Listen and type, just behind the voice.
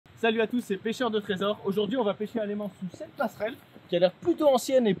Salut à tous, c'est Pêcheur de Trésors. Aujourd'hui, on va pêcher à l'aimant sous cette passerelle qui a l'air plutôt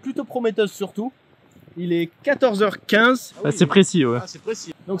ancienne et plutôt prometteuse surtout. Il est 14h15. Ah, c'est précis, ouais. Ah, c'est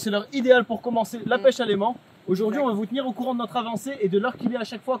précis. Donc c'est l'heure idéale pour commencer la pêche à l'aimant. Aujourd'hui, on va vous tenir au courant de notre avancée et de l'heure qu'il est à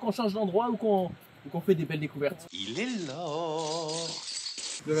chaque fois qu'on change d'endroit ou qu'on fait des belles découvertes. Il est là.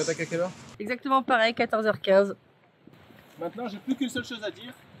 Tu dois attaquer à quelle heure? Exactement pareil, 14h15. Maintenant, j'ai plus qu'une seule chose à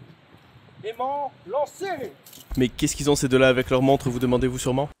dire. Aimant, lancez! Mais qu'est-ce qu'ils ont ces deux-là avec leur montre, vous demandez-vous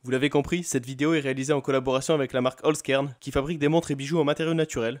sûrement? Vous l'avez compris, cette vidéo est réalisée en collaboration avec la marque Holzkern, qui fabrique des montres et bijoux en matériaux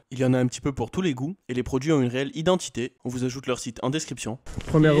naturels. Il y en a un petit peu pour tous les goûts, et les produits ont une réelle identité. On vous ajoute leur site en description.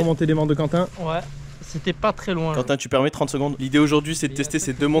 Première remontée d'aimant de Quentin. Ouais. C'était pas très loin. Quentin, tu permets 30 secondes. L'idée aujourd'hui, c'est de tester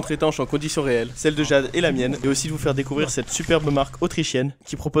ces deux montres étanches en conditions réelles, celle de Jade et la mienne, et aussi de vous faire découvrir cette superbe marque autrichienne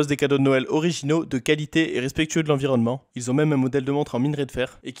qui propose des cadeaux de Noël originaux, de qualité et respectueux de l'environnement. Ils ont même un modèle de montre en minerai de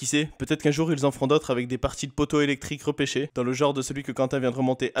fer, et qui sait, peut-être qu'un jour ils en feront d'autres avec des parties de poteaux électriques repêchées, dans le genre de celui que Quentin vient de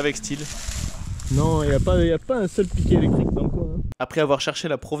remonter avec style. Non, il n'y a pas un seul piquet électrique dans le coin. Après avoir cherché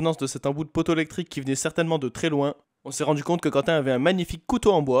la provenance de cet embout de poteau électrique qui venait certainement de très loin, on s'est rendu compte que Quentin avait un magnifique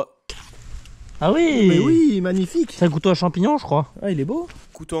couteau en bois. Ah oui! Mais oui, magnifique! C'est un couteau à champignons, je crois. Ah, il est beau!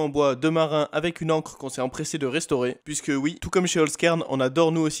 Couteau en bois de marin avec une encre qu'on s'est empressé de restaurer. Puisque oui, tout comme chez Holzkern, on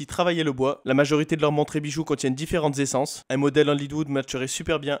adore nous aussi travailler le bois. La majorité de leurs montres et bijoux contiennent différentes essences. Un modèle en leadwood matcherait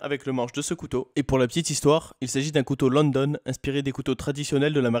super bien avec le manche de ce couteau. Et pour la petite histoire, il s'agit d'un couteau London, inspiré des couteaux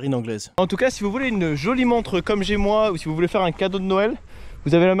traditionnels de la marine anglaise. En tout cas, si vous voulez une jolie montre comme j'ai moi, ou si vous voulez faire un cadeau de Noël,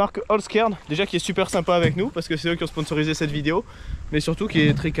 vous avez la marque Holzkern, déjà qui est super sympa avec nous, parce que c'est eux qui ont sponsorisé cette vidéo. Mais surtout qui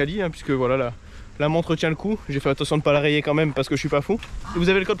est très quali, puisque voilà la montre tient le coup. J'ai fait attention de ne pas la rayer quand même parce que je suis pas fou. Et vous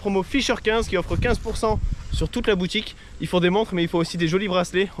avez le code promo Fisher15 qui offre 15% sur toute la boutique. Ils font des montres mais il faut aussi des jolis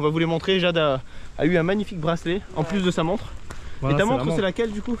bracelets. On va vous les montrer. Jade a eu un magnifique bracelet en plus de sa montre. Voilà, et ta montre c'est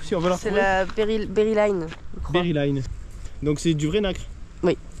laquelle du coup si on veut la retrouver? C'est la Berryline. Berryline. Donc c'est du vrai nacre?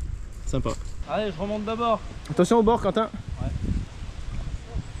 Oui. Sympa. Allez, je remonte d'abord. Attention au bord Quentin. Ouais.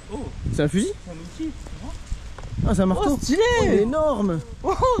 Oh, c'est un fusil? C'est un outil. Ah, c'est un marteau. Oh, stylé! Oh, il est énorme.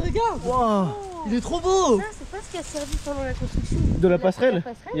 Oh, regarde! Wow. Il est trop beau! Ça, c'est pas ce qui a servi pendant la construction De la passerelle?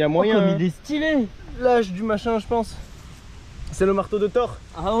 Il y a moyen. Comme il est stylé! L'âge du machin, je pense. C'est le marteau de Thor.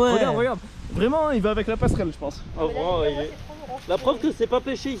 Ah ouais! Regarde. Vraiment, il va avec la passerelle, je pense. Oh, vraiment, la preuve que c'est pas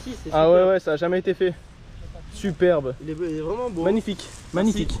pêché ici. Ah ouais, ça a jamais été fait. Superbe. Il est vraiment beau. Magnifique.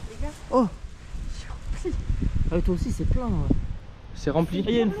 Magnifique. Oh! Ah, toi aussi, c'est plein. Ouais. C'est rempli.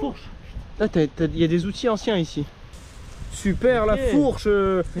 Il y a une fourche. Là, il y a des outils anciens ici. Super, okay. La fourche.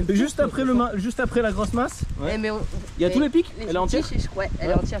 Juste après la grosse masse. Ouais. Mais il y a tous les pics. Elle est entière. Ouais, elle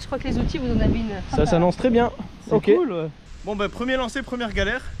est entière. Je crois que les outils, vous en avez une. Ça s'annonce très bien. C'est cool. Ouais. Bon, bah, premier lancer, première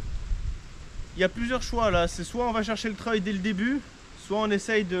galère. Il y a plusieurs choix là. C'est soit on va chercher le treuil dès le début, soit on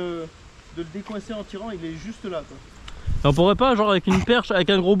essaye de le décoincer en tirant. Il est juste là, quoi. On pourrait pas, genre avec une perche,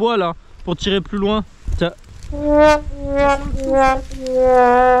 avec un gros bois là, pour tirer plus loin. Tiens. Ouais.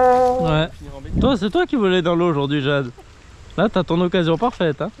 Toi, c'est toi qui voulais dans l'eau aujourd'hui, Jade. Là, t'as ton occasion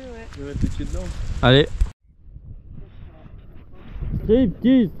parfaite. Hein. Je vais mettre les pieds dedans. Allez.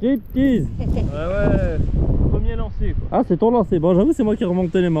 Striptease. Ouais. Premier lancé, quoi. Ah, c'est ton lancé. Bon, j'avoue, c'est moi qui ai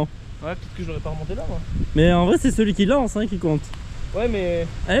remonté l'aimant. Ouais, peut-être que je l'aurais pas remonté là, moi. Mais en vrai, c'est celui qui lance qui compte. Ouais, mais.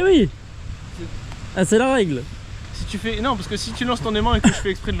 Eh oui. Ah, c'est la règle. Si tu fais. Non, parce que si tu lances ton aimant et que je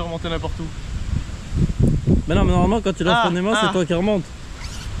fais exprès de le remonter n'importe où. Mais non, mais normalement, quand tu lances ton aimant, c'est toi qui remonte.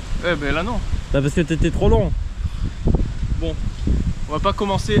 Ouais, ben là, non. Bah, parce que t'étais trop long. Bon, on va pas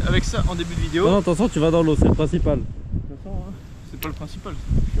commencer avec ça en début de vidéo. Non, attention, tu vas dans l'eau, c'est le principal. De toute façon, c'est pas le principal.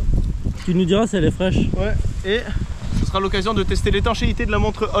 Tu nous diras si elle est fraîche. Ouais, et ce sera l'occasion de tester l'étanchéité de la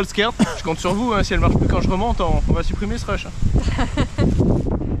montre Holzkern. Je compte sur vous, si elle marche plus quand je remonte, on va supprimer ce rush.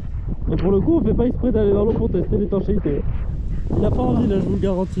 Et pour le coup, on fait pas exprès d'aller dans l'eau pour tester l'étanchéité. Il a pas envie là, je vous le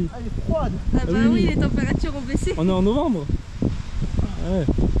garantis. Ah, il est froide. Ah bah oui, les températures ont baissé. On est en novembre. Ouais.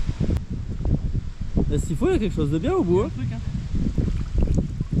 Est-ce qu'il faut, il y a quelque chose de bien au bout,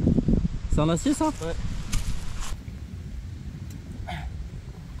 C'est un acier ça? Ouais.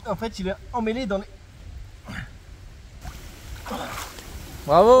 En fait, il est emmêlé dans les...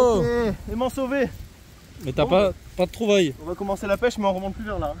 Bravo. Ok, aimant sauvé. Mais t'as pas de trouvailles. On va commencer la pêche mais on remonte plus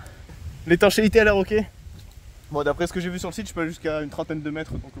vers là. L'étanchéité a l'air ok. Bon, d'après ce que j'ai vu sur le site, je peux aller jusqu'à une trentaine de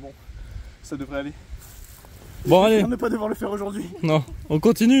mètres, donc bon, ça devrait aller. Bon, allez. On ne pas devoir le faire aujourd'hui. Non, on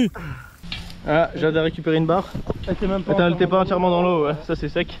continue. Ah, j'ai à récupérer une barre. Elle était pas entièrement dans l'eau, ouais. Ça c'est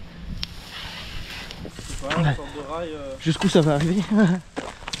sec. Jusqu'où ça va arriver?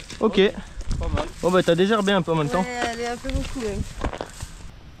 Ok. Pas mal. Bon bah t'as désherbé un peu en même temps. Ouais, elle est un peu beaucoup même.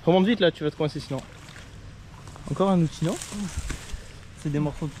 Remonte vite là, tu vas te coincer sinon. Encore un outil, non? C'est des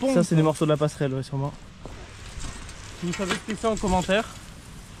morceaux de pont. Ça c'est des morceaux de la passerelle, ouais, sûrement. Si vous savez ce que c'est en commentaire.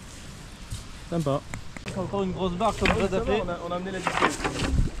 Sympa. C'est encore une grosse barre comme ça a fait. On a amené la disque.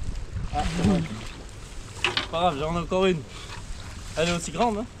 Ah, pas grave, j'en ai encore une. Elle est aussi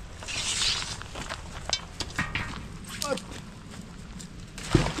grande. Hein.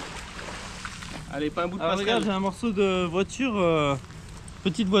 Allez, pas un bout de Alors, passerelle. regarde, j'ai un morceau de voiture,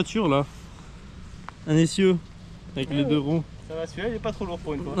 petite voiture là. Un essieu avec les deux roues. Ça va, celui-là il est pas trop lourd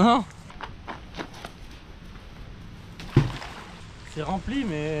pour une fois. Non. C'est rempli,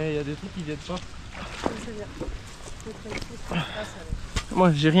 mais il y a des trucs qui viennent pas.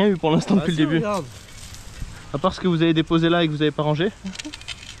 Moi j'ai rien eu pour l'instant depuis Ah, le si, début. regarde. À part ce que vous avez déposé là et que vous avez pas rangé.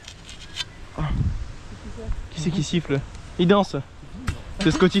 Qui c'est qui siffle? Il danse.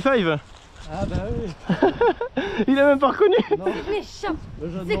 C'est Scotty Five. Ah bah oui. Il a même pas reconnu. C'est méchant.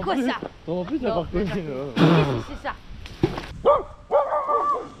 C'est quoi ça? Toi non plus tu n'as pas reconnu. Qu'est-ce que c'est ça?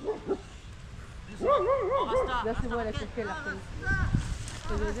 Là c'est bon, elle a fait qu'elle a reconnu.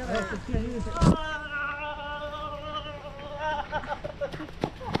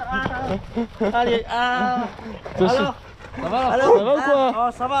 Allez, alors ça va, Alors, ça va ou quoi?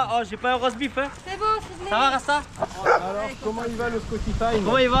 Oh, ça va, oh, j'ai pas un roast beef, hein. C'est bon, c'est Ça va, Rasta? Alors comment il va le Scotty Five?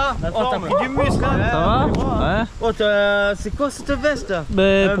 Comment il va? Oh, t'as pris du muscle, hein. Ça va? Ouais. Oh, c'est quoi cette veste?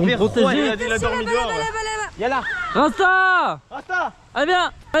 Ben, pour me verre froid, protéger. Il a dormi dehors. Ouais. Y'a là. Rasta! Rasta. Allez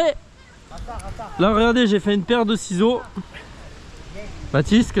viens! Allez! Là regardez, j'ai fait une paire de ciseaux.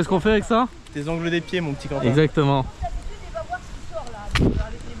 Baptiste, qu'est-ce qu'on fait avec ça? Tes ongles des pieds mon petit Quentin. Exactement.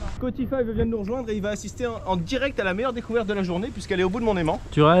 Scotty Five vient de nous rejoindre et il va assister en direct à la meilleure découverte de la journée puisqu'elle est au bout de mon aimant.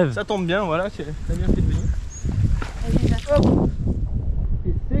 Tu rêves? Ça tombe bien, voilà, t'as bien fait de venir.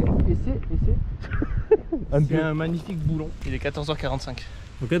 C'est un magnifique boulon. Il est 14h45.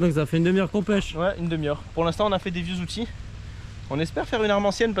 Ok, donc ça fait une demi-heure qu'on pêche. Ouais, une demi-heure. Pour l'instant, on a fait des vieux outils. On espère faire une arme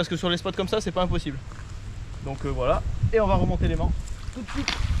ancienne parce que sur les spots comme ça, c'est pas impossible. Donc voilà. Et on va remonter l'aimant tout de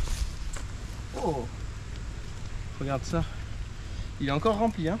suite. Oh, regarde ça. Il est encore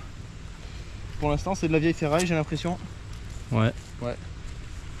rempli, hein. Pour l'instant, c'est de la vieille ferraille, j'ai l'impression. Ouais. Ouais.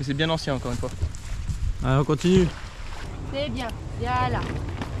 Mais c'est bien ancien, encore une fois. Allez, on continue. C'est bien. Voilà.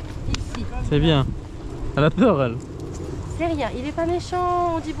 Ici. C'est bien. Elle a peur, elle. C'est rien. Il est pas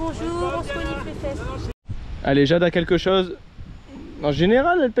méchant. On dit bonjour. On se renifle les fesses. Allez, Jade a quelque chose. En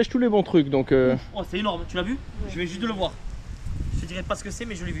général, elle pêche tous les bons trucs, donc... Oh, c'est énorme, tu l'as vu? Je vais juste de le voir. Je te dirai pas ce que c'est,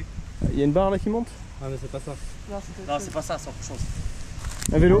 mais je l'ai vu. Il y a une barre là qui monte. Ah, mais c'est pas ça. Non, c'est Non, c'est pas ça, c'est autre chose.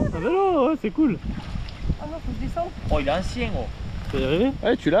 Un vélo. Un vélo, ouais, c'est cool. Ah non, faut que je descende. Oh, il est ancien, oh. Tu vas y arriver?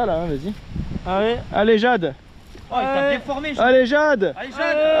 Ouais, tu l'as là, hein, vas-y. Allez. Allez, Jade. Oh, il t'a bien formé, Jade. Allez, Jade. Allez,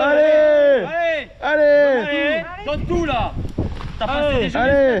 Jade. Allez. Allez. Allez. Allez. Donne tout, là. T'as passé des jeux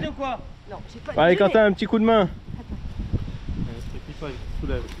Allez. ou quoi? Non, j'ai pas. Allez, Quentin, un petit coup de main.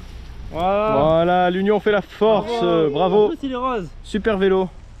 Voilà. Voilà, l'union fait la force. En Bravo. plus, il est rose. Super vélo.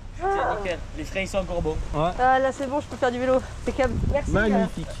 C'est nickel. Les freins, ils sont encore bons. Ah là, c'est bon, je peux faire du vélo. Impeccable. Merci.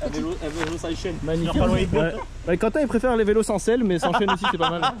 Magnifique. Un vélo, ça chaîne. Magnifique. Pas loin, il Ouais. Bah, Quentin, il préfère les vélos sans selle, mais sans chaîne aussi, c'est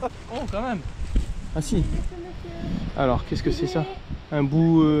pas mal. Oh, quand même. Ah si. Alors, qu'est-ce que c'est ça? Un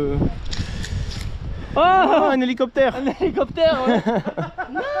bout... Oh, un hélicoptère. un hélicoptère, ouais.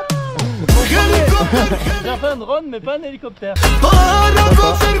 J'ai fait un drone, mais pas un hélicoptère.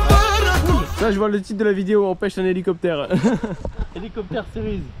 Ça, je vois le titre de la vidéo, on pêche un hélicoptère. Hélicoptère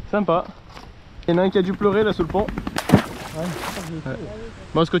series. Sympa. Il y en a un qui a dû pleurer là sous le pont. Ouais.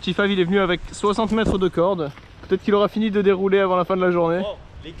 Bon, Scotty Five, il est venu avec 60 mètres de corde. Peut-être qu'il aura fini de dérouler avant la fin de la journée. Oh,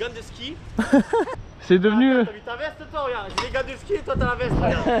 les gants de ski. C'est devenu... T'as vu ta veste, toi? Regarde, j'ai les gants de ski et toi, t'as la veste.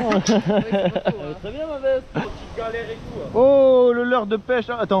 Regarde. Très bien, ma veste. Petite galère et tout. Oh, le leurre de pêche.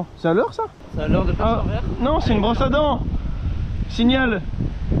 Ah, attends, c'est un leurre ça? C'est à l'heure de pêche Ah, en vert. non, c'est une brosse à dents. Signal.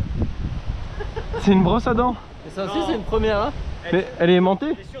 C'est une brosse à dents. Et ça aussi, c'est une première, hein. Mais elle est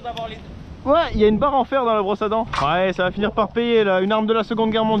aimantée? T'es sûr d'avoir les... Ouais, il y a une barre en fer dans la brosse à dents. Ouais, ça va finir par payer là, une arme de la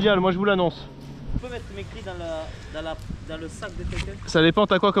Seconde Guerre mondiale, moi je vous l'annonce. Tu peux mettre mes clés dans le sac de quelqu'un? Ça dépend,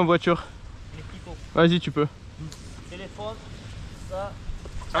 t'as quoi comme voiture? Les picots. Vas-y, tu peux. Téléphone, ça.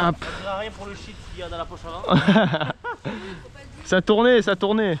 Hop. Ça sert à rien pour le shit qu'il y a dans la poche avant. Ça tournait, ça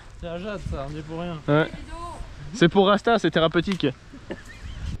tournait. C'est à Jade, ça, on dit pour rien. Ouais. C'est pour Rasta, c'est thérapeutique.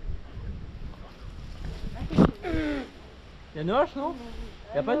 Il y a une hache, non?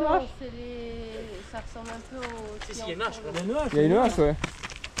 Il y a pas une hache? Ça ressemble un peu au. Si, il y a une hache. Il y a une hache. Il y a une hache, ouais.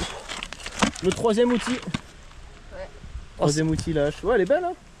 Le troisième outil. Troisième outil, la hache. Ouais, elle est belle,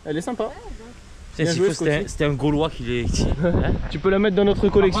 hein. Elle est sympa. Bien joué, Scotty. C'était un Gaulois qui l'est. Tu peux la mettre dans notre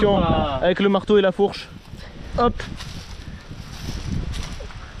collection Par contre, avec le marteau et la fourche. Hop.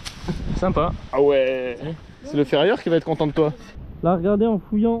 Sympa. Ah ouais. C'est le ferrailleur qui va être content de toi. Là, regardez, en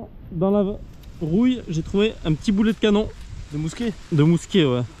fouillant dans la rouille, j'ai trouvé un petit boulet de canon. De mousquet. De mousquet,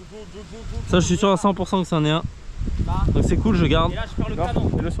 ouais. Ça, je suis sûr à 100% que c'en est un. Donc c'est cool, je garde. Et là, je perds le canon.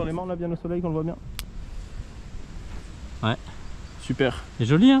 Mets-le sur les mains, là, bien au soleil, qu'on le voit bien. Ouais. Super. C'est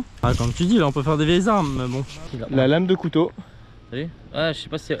joli, hein. Ah, comme tu dis, là, on peut faire des vieilles armes, mais bon. La lame de couteau. Salut. Ouais, je sais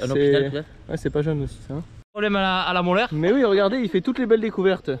pas si c'est un hôpital peut-être. Ouais, c'est pas jeune aussi, ça. Hein. Problème à la molaire. Mais oui, regardez, il fait toutes les belles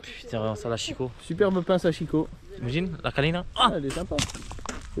découvertes. Putain, ça la chico. Superbe pince à chicot. T'imagines la canine là? Ah, elle est sympa.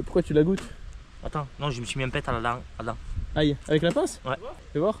 Et pourquoi tu la goûtes? Attends, non, je me suis mis un pet à la dent. Aïe, avec la pince? Ouais.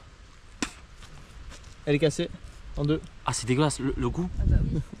 Fais voir. Elle est cassée en deux. Ah, c'est dégueulasse, le goût.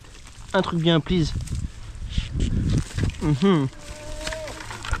 Un truc bien, please.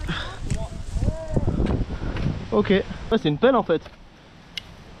 Ok. Ouais, c'est une pelle en fait.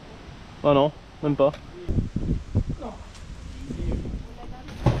 Oh non, même pas.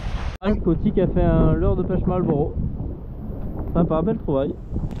 Coty qui a fait un leurre de pêche Marlboro. Sympa, belle trouvaille.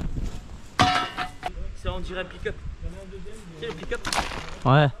 On dirait un pick-up. C'est le pick-up.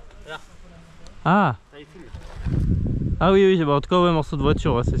 Ouais. Là. Ah. Ça y est full. Ah oui, oui, bah, en tout cas, ouais, morceau de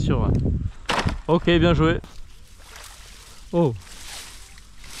voiture, ouais, c'est sûr. Ouais. Ok, bien joué. Oh.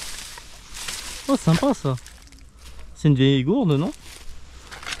 Oh, sympa ça. C'est une vieille gourde, non?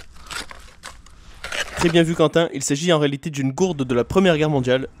 Très bien vu Quentin, il s'agit en réalité d'une gourde de la première guerre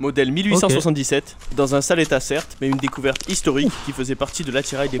mondiale, modèle 1877, dans un sale état certes, mais une découverte historique qui faisait partie de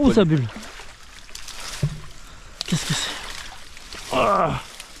l'attirail des Oh, poilus. ça bulle. Qu'est-ce que c'est? Ah.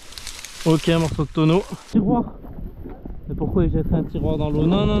 Ok, un morceau de tonneau. Tiroir. Mais pourquoi il jetterait un tiroir dans l'eau?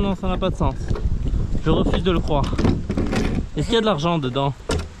 Non, non, non, ça n'a pas de sens. Je refuse de le croire. Est-ce qu'il y a de l'argent dedans?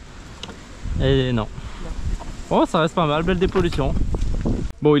 Et non. Oh, ça reste pas mal, belle dépollution.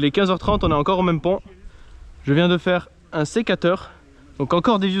 Bon, il est 15h30, on est encore au même pont. Je viens de faire un sécateur, donc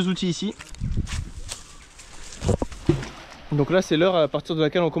encore des vieux outils ici. Donc là c'est l'heure à partir de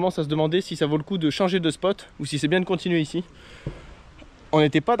laquelle on commence à se demander si ça vaut le coup de changer de spot ou si c'est bien de continuer ici. On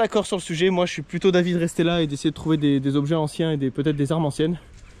n'était pas d'accord sur le sujet, moi je suis plutôt d'avis de rester là et d'essayer de trouver des objets anciens et peut-être des armes anciennes.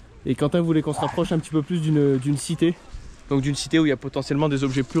 Et Quentin voulait qu'on se rapproche un petit peu plus d'une cité, donc d'une cité où il y a potentiellement des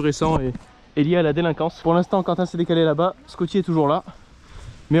objets plus récents et liés à la délinquance. Pour l'instant Quentin s'est décalé là-bas, Scotty est toujours là,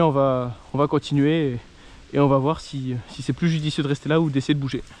 mais on va continuer et on va voir si c'est plus judicieux de rester là ou d'essayer de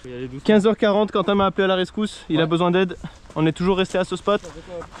bouger. 15h40, Quentin m'a appelé à la rescousse, il a besoin d'aide. On est toujours resté à ce spot.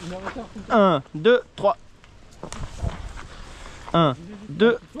 1, 2, 3. 1,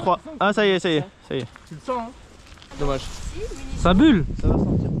 2, 3. Ah ça y est, ça y est, ça y est. Tu le sens hein? Dommage. Ça bulle. Ça va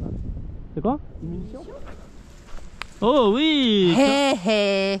sortir ça. C'est quoi? Une munition? Oh oui. Hé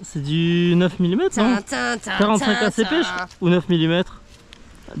hé. C'est du 9 mm non? 45 AC pêche ou 9 mm?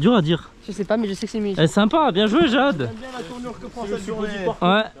 Dur à dire. Je sais pas, mais je sais que c'est une munition. Eh, sympa, bien joué Jade. J'aime bien la tournure que prend cette journée.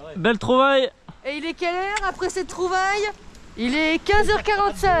 Ouais, belle trouvaille. Et il est quelle heure après cette trouvaille? Il est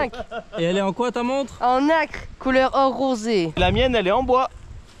 15h45. Et elle est en quoi ta montre? En nacre, couleur or rosé. La mienne elle est en bois.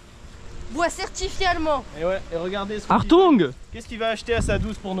 Bois certifié allemand. Et ouais, et regardez ce Artung. qu'est-ce qu'il va acheter à sa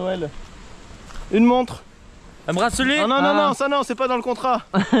douce pour Noël? Une montre. Un bracelet. Oh, non, Ah. non, non, ça non, c'est pas dans le contrat.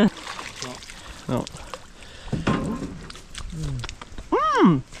 Non.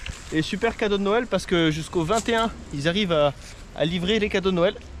 Et super cadeau de Noël parce que jusqu'au 21, ils arrivent à livrer les cadeaux de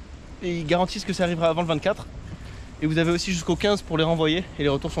Noël. Et ils garantissent que ça arrivera avant le 24. Et vous avez aussi jusqu'au 15 pour les renvoyer et les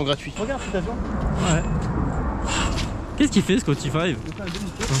retours sont gratuits. Regarde cet avion. Ouais. Qu'est-ce qu'il fait ce Coty 5?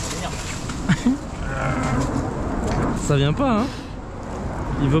 Ça vient pas hein.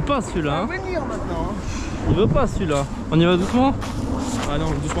 Il veut pas celui-là hein. Venir maintenant. Hein. Il veut pas celui-là. On y va doucement? Ah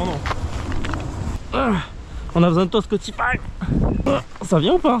non, doucement non. Ah. On a besoin de toi Coty 5. Ah. Ça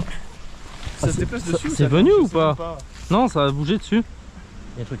vient ou pas? Ça se déplace dessus. C'est venu ou pas? Non, ça a bougé dessus.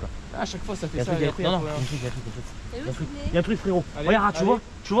 Il y a un truc là. À chaque fois ça Il y a fait un ça. truc, et après, non, non, après, il y a un truc. Et Il y a un truc frérot. Allez, Regarde, tu allez, vois,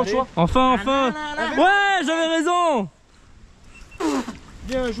 tu vois, tu allez. vois. Enfin, enfin. Ouais, j'avais raison.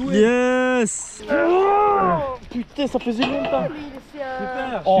 Bien joué. Yes. Putain, ça faisait longtemps.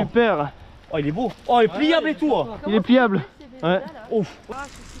 Super. Oh. Super. Oh, il est beau. Oh, il est pliable et tout. Il est pliable. Ouais. Ouf.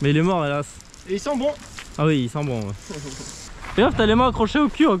 Mais il est mort hélas. Et ils sont bons. Ah oui, il sent bon. Ouais. Fais gaffe, t'as les mains accrochées au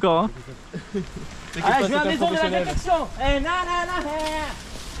cul encore. Hein. Ah, je vais à la maison de la détection.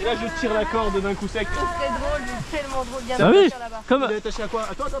 Et là je tire la corde d'un coup sec. C'est drôle, mais tellement drôle. Bien Ah oui, là-bas. comme. Il est attaché à quoi?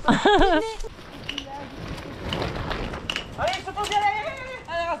 Attends. Allez, il faut tomber,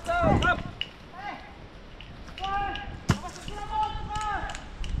 allez, rasta, hop.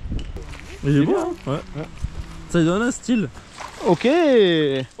 Il est beau, hein. Ouais. Ça lui donne un style. Ok.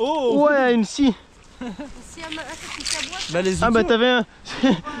 Oh. Ouais, une scie. Si elle m'a acheté sa boîte, Bah les Ah bah t'avais un.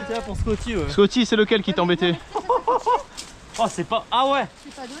 Tiens pour Scotty ouais. Scotty, c'est lequel qui t'embêtait? Oh, c'est pas. Ah ouais.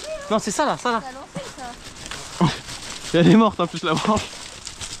 c'est pas donné, Non, c'est ça là, ça là. t'as lancé ça. Elle est morte en plus la branche.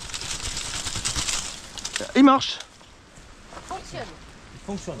 Il marche. Fonctionne.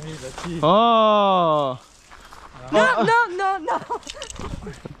 fonctionne. Oh! Non, non, non, non.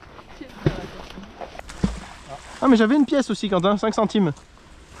 Ah mais j'avais une pièce aussi Quentin, 5 centimes.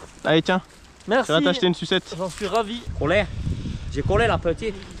 Allez tiens, Merci. tu vas t'acheter une sucette. J'en suis ravi. Collé. J'ai collé la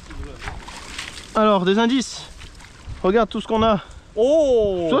petite. Alors des indices. Regarde tout ce qu'on a.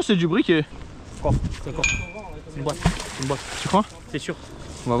 Oh! Ça c'est du briquet. Encore, c'est encore. C'est une boîte. C'est une boîte. Tu crois? C'est sûr.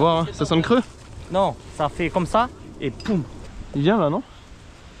 On va voir, hein. Ça sonne creux. Non, ça fait comme ça et poum. Il vient là non?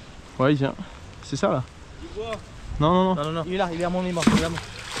 Ouais il vient. C'est ça là. Non non non. Non, non, non. Il est là, il est à mon aimant.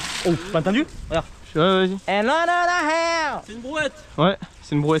 Oh, t'as entendu? Regarde. Ouais vas-y. And on the hell. C'est une brouette. Ouais,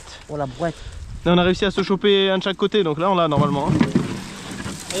 c'est une brouette. Oh la brouette. Là on a réussi à se choper un de chaque côté, donc là on l'a normalement. Hein.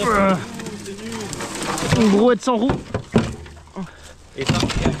 Une brouette sans roue. Et ça,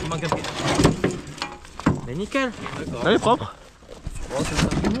 il manque un pied. Mais nickel. Elle est propre.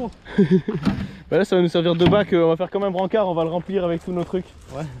 Bah là ça va nous servir de bac, on va faire comme un brancard, on va le remplir avec tous nos trucs.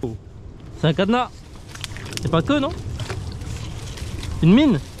 Ouais. C'est un cadenas. C'est pas que non? Une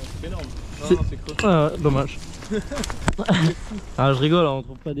mine? C'est énorme. C'est creux. Ouais, dommage. Ah je rigole, on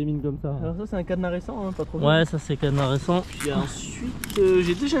trouve pas des mines comme ça. Alors ça c'est un cadenas récent, hein, pas trop vieux. Ouais, ça c'est cadenas récent. Puis ensuite,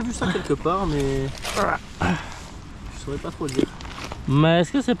 j'ai déjà vu ça quelque part, mais je saurais pas trop le dire. Mais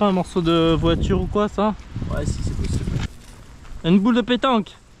est-ce que c'est pas un morceau de voiture ou quoi ça? Ouais, si c'est possible. Une boule de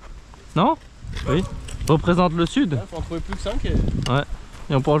pétanque? Non? Oui. Représente le sud. Faut en trouver plus que 5 et... Ouais.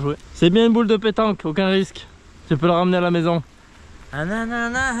 Et on pourra jouer. C'est bien une boule de pétanque, aucun risque. Tu peux la ramener à la maison.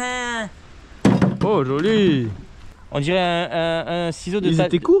 Oh joli. On dirait un ciseau de Ils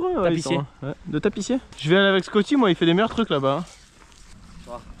étaient courts, hein, tapissier. ouais. De tapissier. Je vais aller avec Scotty, moi il fait des meilleurs trucs là-bas.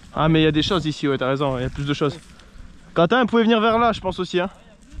 Hein. Ah mais il y a des choses ici, ouais t'as raison, il y a plus de choses. Quentin, vous pouvez venir vers là je pense aussi. Hein.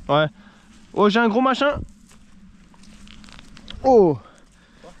 Ouais. Oh j'ai un gros machin. Oh.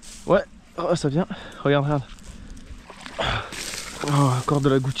 Ouais, oh, ça vient. Regarde, regarde. Oh, encore de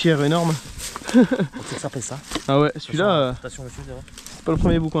la gouttière énorme. On sait que ça fait ça. Ah ouais, celui-là, Attention monsieur, c'est vrai. c'est pas le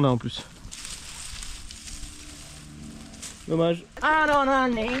premier bout qu'on a en plus. Dommage.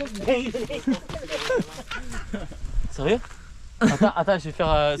 Sérieux? Attends, je vais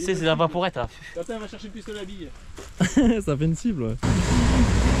faire. C'est la vaporette là. Quentin va chercher le pistolet à billes. Ça fait une cible, ouais.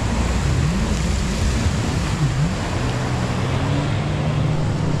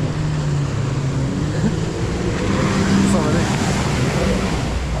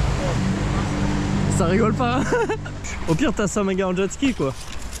 Ça rigole pas. Hein. Au pire t'as ça méga en jet ski quoi.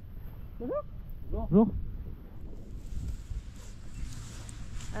 Bonjour.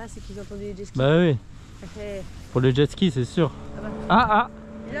 Ah, c'est qu'ils ont entendu les jet skis. Bah oui, Ok. pour les jet ski c'est sûr. Ah bah. Ah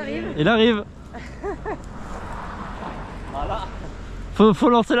Il arrive. il arrive. Voilà. Faut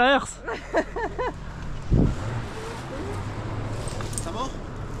lancer la herse. Ça va?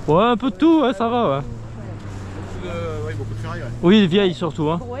 Ouais un peu de tout, ouais ça va ouais. Ouais, beaucoup de ferraille, ouais. Oui vieille surtout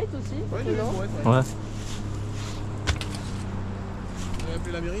hein. Brouette aussi. Ouais, dedans. Ouais. Vous avez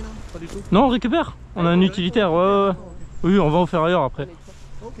appelé la mairie, non? Pas du tout? Non on récupère, on a un utilitaire, ouais ouais. Oui on va en faire ailleurs après.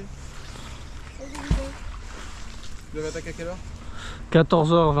 Ok. Vous devez attaquer à quelle heure?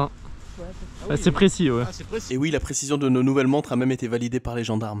 14h20. Ouais, C'est précis ouais. Ah, c'est précis. Et oui, la précision de nos nouvelles montres a même été validée par les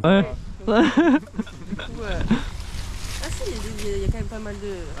gendarmes. Ouais. Ah si, il y a quand même pas mal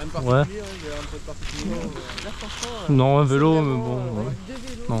de... Rien de Ouais. particulier, il y a un truc particulier. Là franchement... Non un vélo c'est mais vraiment, bon. Ouais. deux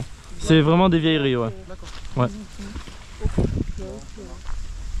vélos. Non. C'est vraiment des vieilleries ouais. D'accord. Ouais.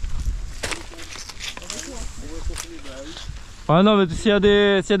 Ah non mais s'il y a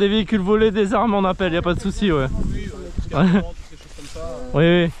des véhicules volés, des armes on appelle, y a pas de souci ouais. Oui, tout ce qui est restaurant, toutes ces choses comme ça. Oui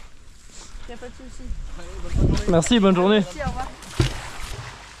oui. Il n'y a pas de souci. Merci, bonne journée. Merci, au revoir.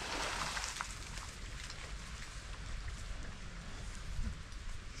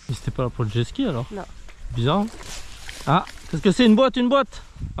 Mais c'était pas là pour le jet ski alors? Non. Bizarre. Hein. Ah, qu'est-ce que c'est? Une boîte, une boîte?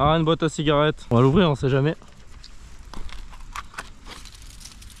 Ah, une boîte à cigarettes. On va l'ouvrir, on sait jamais.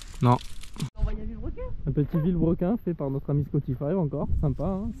 Non. On va y aller le requin. Un petit vilebrequin fait par notre ami Spotify encore. Sympa,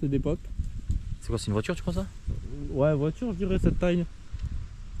 hein, c'est d'époque. C'est quoi, c'est une voiture tu crois ça? Ouais, voiture, je dirais cette taille.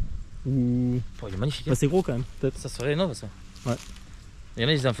 Ou. Oh, il est magnifique. Bah, c'est gros quand même, peut-être. Ça serait énorme ça. Ouais. Il y en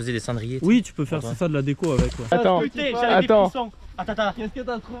a, ils en faisaient des cendriers. Oui, tu peux faire Ouais. ça de la déco avec. Ouais. Attends, attends. Attends. Qu'est-ce que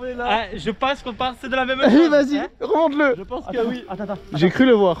t'as trouvé là? Ah, je pense qu'on part, c'est de la même Allez, vas-y, remonte-le. Je pense que oui. Attends. J'ai cru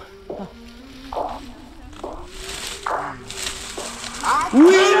le voir.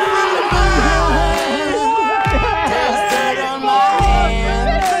 Oui.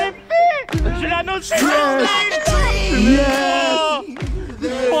 Je l'annonce. Yes.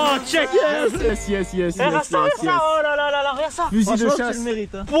 Oh, check. Yes. Regarde ça, oh là là là, regarde ça. Fusil de Franchement, chasse. tu le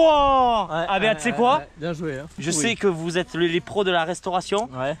mérites. Hein. Wow. Ah ben tu sais quoi? Bien joué. Hein. Je sais que vous êtes les pros de la restauration.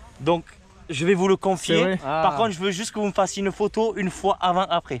 Ouais. Donc je vais vous le confier. Ah. Par contre, je veux juste que vous me fassiez une photo une fois avant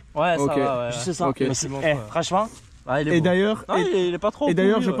après. Ouais, ça Ok. va, ouais. Juste ça. Ok. Mais C'est bon, eh, ouais. franchement, Ah, il est Et beau. d'ailleurs, Non, il est pas trop. et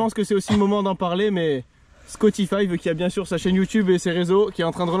d'ailleurs, pourri, je ouais. pense que c'est aussi le moment d'en parler, mais Spotify, qui a bien sûr sa chaîne YouTube et ses réseaux, qui est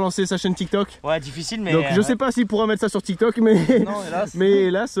en train de relancer sa chaîne TikTok. ouais, difficile, mais. Donc je sais pas s'il pourra mettre ça sur TikTok, mais Non, hélas. mais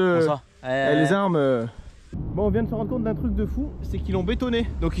hélas, Bonsoir. les armes. Bon, on vient de se rendre compte d'un truc de fou, c'est qu'ils l'ont bétonné.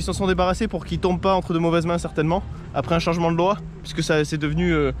 Donc ils s'en sont débarrassés pour qu'il tombe pas entre de mauvaises mains certainement. Après un changement de loi, puisque ça c'est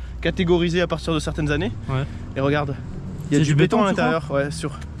devenu catégorisé à partir de certaines années. Ouais. Et regarde, il y a C'est du du béton béton, à tu crois l'intérieur. Ouais,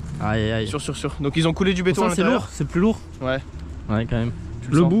 sûr. Aïe, aïe. Sûr. Donc ils ont coulé du béton à Ça, c'est l'intérieur. lourd, c'est plus lourd. Ouais. Ouais, quand même.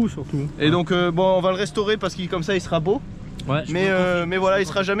 le Le sens. bout surtout. Et donc bon, on va le restaurer parce qu'il comme ça il sera beau. Ouais. Mais voilà, il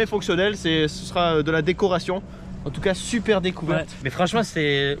sera jamais fonctionnel. Ce sera de la décoration. En tout cas, super découverte. Mais franchement,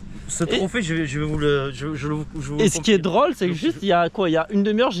 c'est. Ce trophée, je vais vous le. Je vous Et ce qui est drôle, c'est que juste il y a quoi, il y a une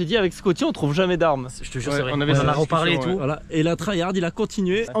demi-heure, j'ai dit avec Scotty, on trouve jamais d'armes. Je te jure, Ouais, c'est vrai. on avait On cette en a reparlé et discussion, tout. Voilà. Et la tryhard, il a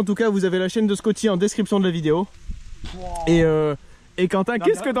continué. En tout cas, vous avez la chaîne de Scotty en description de la vidéo. Et Quentin,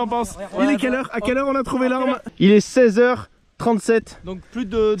 qu'est-ce que t'en penses? Il est quelle heure? À quelle heure on a trouvé l'arme? Il est 16h37. Donc plus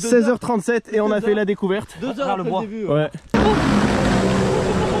de 16h37 et on a fait la découverte. 2 heures Faire le après bois. le début. Ouais.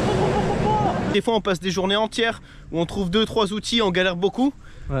 Des fois on passe des journées entières où on trouve 2-3 outils, on galère beaucoup.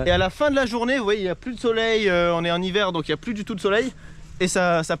 Ouais. Et à la fin de la journée, vous voyez, il n'y a plus de soleil, on est en hiver donc il n'y a plus du tout de soleil. Et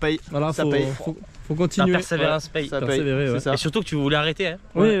ça paye. Voilà, Ça faut, paye. faut La continuer. persévérance paye. Ça paye. Persévérer, ouais. C'est ça. Et surtout que tu voulais arrêter. Hein.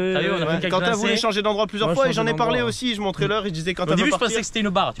 Oui, T'as vu, on a Ouais. pris quelques Quentin voulait lancers. changer d'endroit plusieurs Ouais, fois et changer j'en ai parlé d'endroit. aussi, je montrais l'heure et je disais Quentin Au début, veut je pensais partir. que c'était une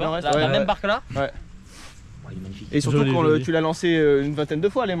barre, tu vois. Ouais, La ouais, même ouais. barque là. Ouais. Oh, il est magnifique. Et surtout Joli, quand joli. tu l'as lancé une vingtaine de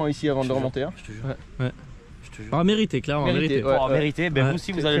fois l'aimant ici avant de le remonter. Hein. Je te jure. Ouais. Je te jure. Ah, mérité, clairement, Mérité, mérité. ouais. Oh, mérité, ben Ouais. vous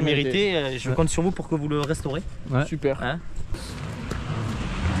aussi vous C'est allez le très mériter. Je Ouais. compte sur vous pour que vous le restaurez. Ouais. Super. Hein.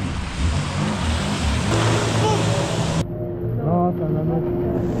 Non, c'est un anneau.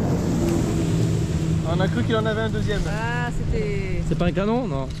 On a cru qu'il en avait un deuxième. Ah, c'était. C'est pas un canon?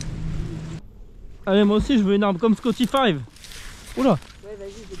 Non. Allez, moi aussi je veux une arme comme Scotty 5. Oula. Ouais,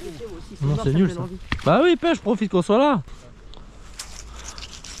 vas-y, je vais pêcher moi aussi. Non, Sinon, c'est me nul, donne ça. envie. Bah oui, pêche, profite qu'on soit là.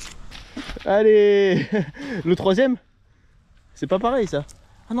 Allez. Le troisième? C'est pas pareil ça.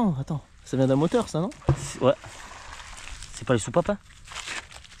 Ah non, attends. Ça vient d'un moteur ça, non? Ouais. C'est pas les soupapes, hein?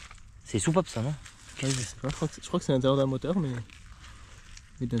 C'est les soupapes, ça, non? Ouais, je sais pas, je crois que c'est l'intérieur d'un moteur, mais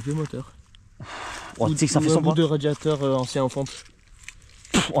d'un vieux moteur. Oh, tu sais que ça fait son bout poids. de radiateur ancien en fonte.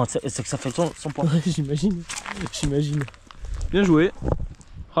 Oh, c'est que ça fait son poids. Ouais, j'imagine. Bien joué.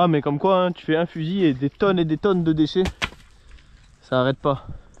 Ah, mais comme quoi, hein, tu fais un fusil et des tonnes de déchets. Ça arrête pas.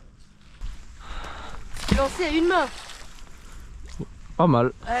 Lancé à une main. Pas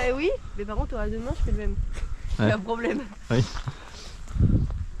mal. Ah oui, mais par contre, à deux mains, je fais le même. Ouais. C'est un problème.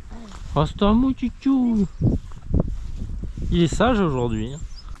 Oh, c'est un mouchouchou. Il est sage aujourd'hui.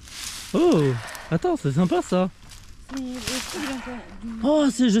 Oh, attends, c'est sympa ça. Oh,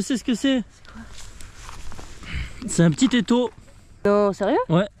 je sais ce que c'est. C'est un petit étau. Non, sérieux?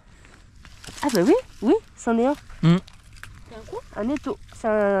 Ouais. Ah bah oui, c'en est un. Hmm. C'est un quoi? Un étau. C'est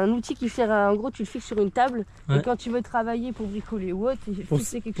un outil qui sert à, en gros, tu le fixes sur une table. Ouais. Et quand tu veux travailler pour bricoler ou autre, tu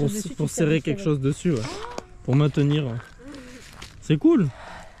fixes quelque chose dessus. Pour tu sais serrer où quelque serrer. chose dessus, ouais. Pour maintenir. C'est cool.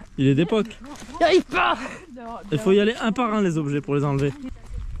 Il est d'époque. J'arrive pas! Il faut y aller un par un les objets pour les enlever.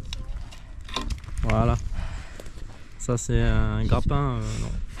 Voilà. Ça c'est un grappin. Non.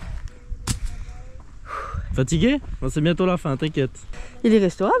 Fatigué? Bon, c'est bientôt la fin, t'inquiète. Il est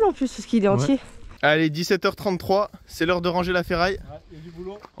restaurable en plus, parce qu'il est entier. Allez, 17h33, c'est l'heure de ranger la ferraille. Il y a du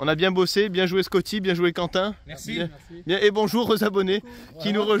boulot. On a bien bossé, bien joué Scotty, bien joué Quentin. Merci. Bien, et bonjour aux abonnés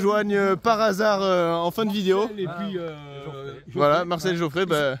qui nous rejoignent par hasard en fin de vidéo. Et puis, Voilà, Marcel et Geoffrey,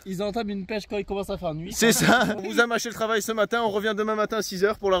 bah, ils entament une pêche quand il commence à faire nuit. c'est ça. On vous a mâché le travail ce matin, on revient demain matin à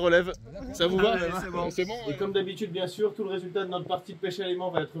 6h pour la relève. Ça vous va? C'est bon. Et comme d'habitude, bien sûr, tout le résultat de notre partie de pêche à l'aimant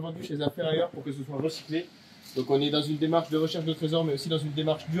va être vendu chez un ferrailleur pour que ce soit recyclé. Donc on est dans une démarche de recherche de trésors, mais aussi dans une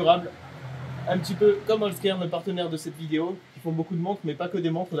démarche durable. Un petit peu comme Holsker, le partenaire de cette vidéo, qui font beaucoup de montres, mais pas que des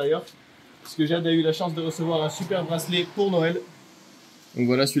montres d'ailleurs. Parce que Jade a eu la chance de recevoir un super bracelet pour Noël. Donc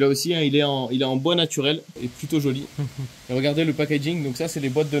voilà, celui-là aussi, hein, il est en bois naturel et plutôt joli. Et regardez le packaging, donc ça c'est les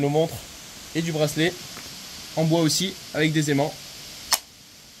boîtes de nos montres et du bracelet. En bois aussi, avec des aimants.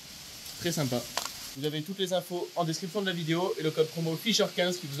 Très sympa. Vous avez toutes les infos en description de la vidéo et le code promo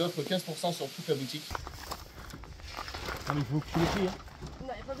Fisher15 qui vous offre 15% sur toute la boutique. Ah, mais il faut que tu le pries, hein. Non,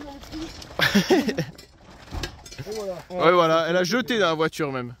 y a pas besoin de plier. Ouais voilà, elle a jeté dans la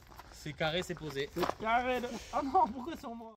voiture même. C'est carré, c'est posé. Ah non, pourquoi sur moi?